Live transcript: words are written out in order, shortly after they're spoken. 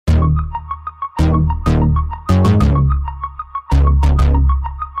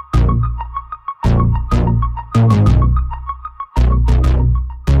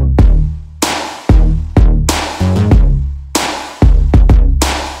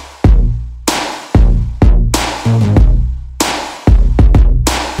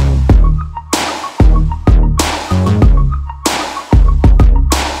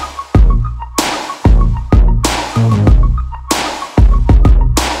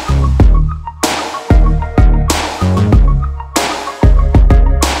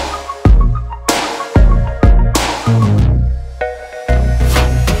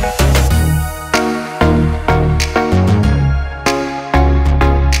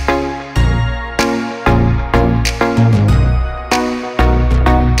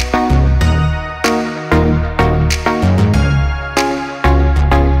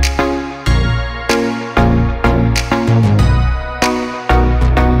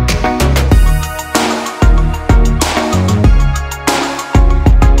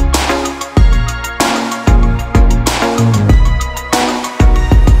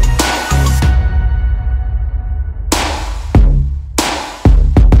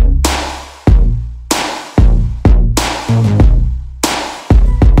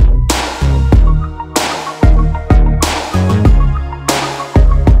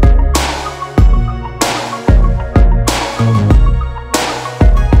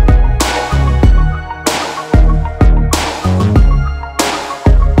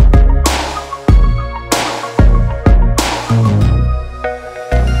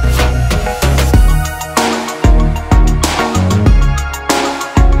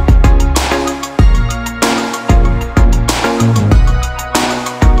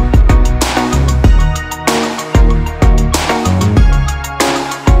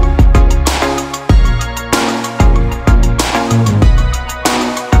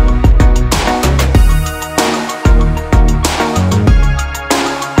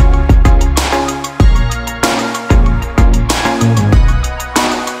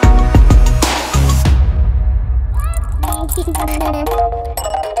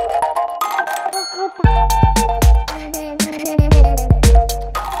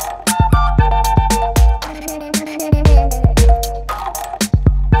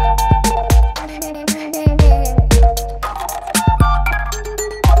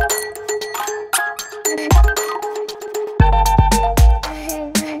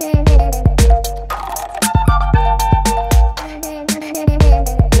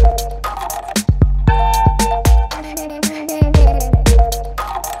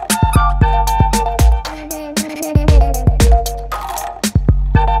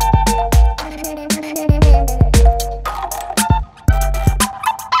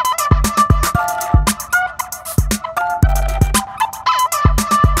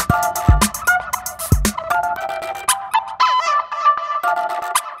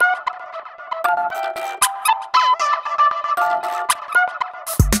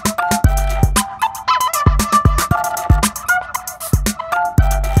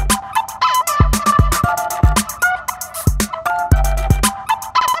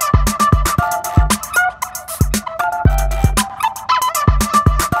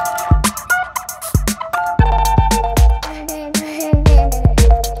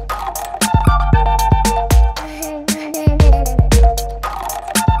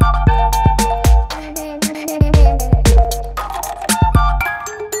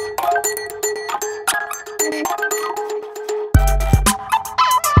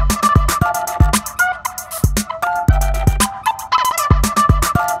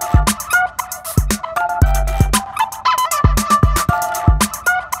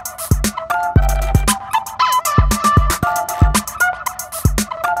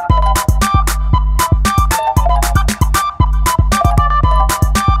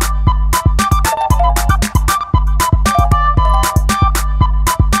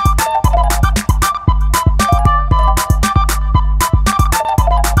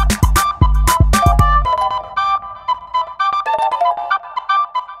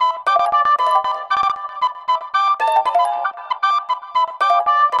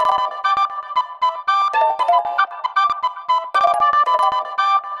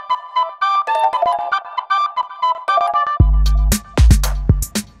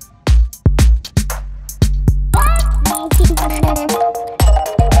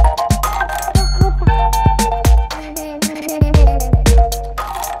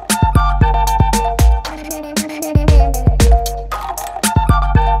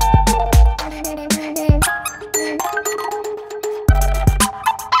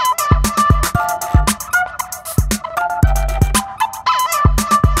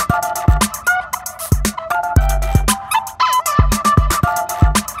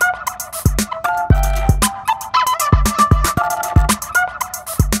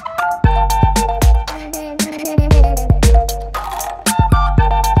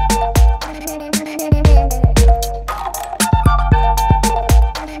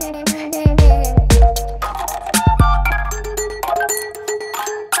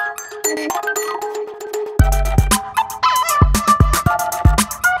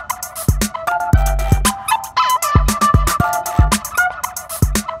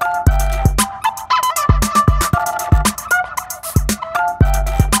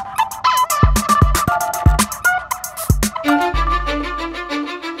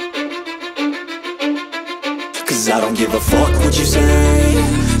Cause I don't give a fuck what you say.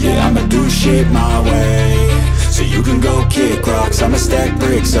 Yeah, I'ma do shit my way. So you can go kick rocks, I'ma stack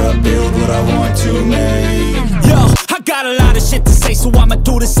bricks up, build what I want to make. Yo, I got a lot of shit to say, so I'ma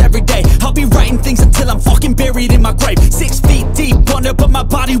do this every day. I'll be writing things until I'm fucking buried in my grave. 6 feet deep under, but my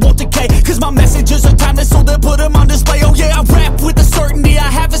body won't decay. Cause my messages are timeless, so they'll put them on display. Oh yeah, I rap with a certainty, I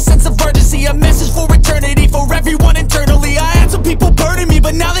have a sense of urgency. A message for eternity, for everyone internally. I had some people burning me,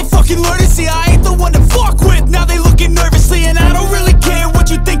 but now they fucking learn to see I ain't the one to fuck with, now they looking nervously. And I don't really care what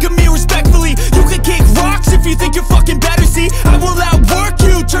you think of me, respectfully. You can kick rocks if you think you're fucking better, see. I will outwork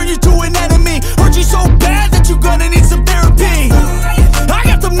you, turn you to an enemy. Hurt you so bad that you're gonna need some therapy. I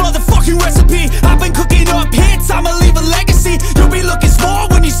got the motherfucking recipe, I've been cooking up hits, I'ma leave a legacy. You'll be looking small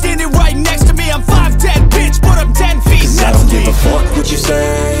when you're standing right next to me. I'm 5'10", bitch, but I'm 10 feet. Cause I don't give a fuck what you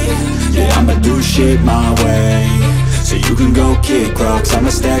say. Yeah, I'ma do shit my way. So you can go kick rocks, I'ma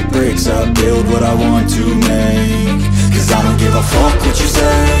stack bricks up, build what I want to make. Cause I don't give a fuck what you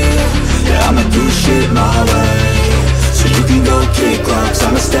say. Yeah, I'ma do shit my way. So you can go kick rocks,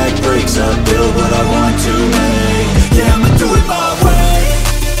 I'ma stack bricks up, build what I want to make. Yeah, I'ma do it my way.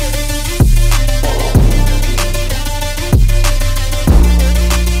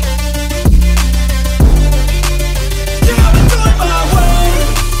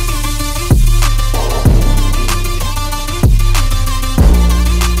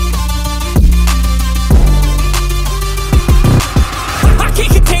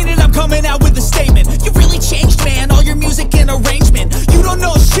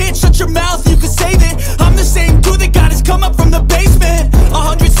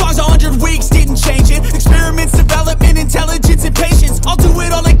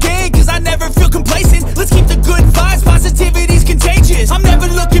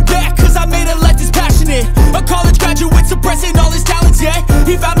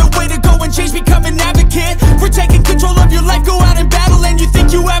 found a way to go and change, become an advocate for taking control of your life. Go out and battle, and you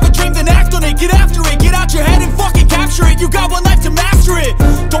think you have a dream, then act on it. Get after it, get out your head and fucking capture it. You got one life to master it.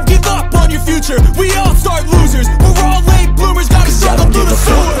 Don't give up on your future. We all start losers. We're all late bloomers, gotta struggle through the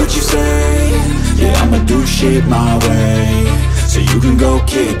sewer. Fuck what you say, yeah, I'ma do shit my way. So you can go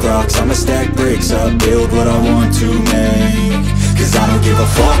kick rocks, I'ma stack bricks up, build what I want to make. Cause I don't give a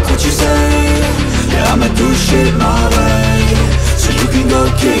fuck what you say, yeah, I'ma do shit my way. So you can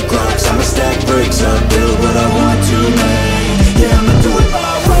go kick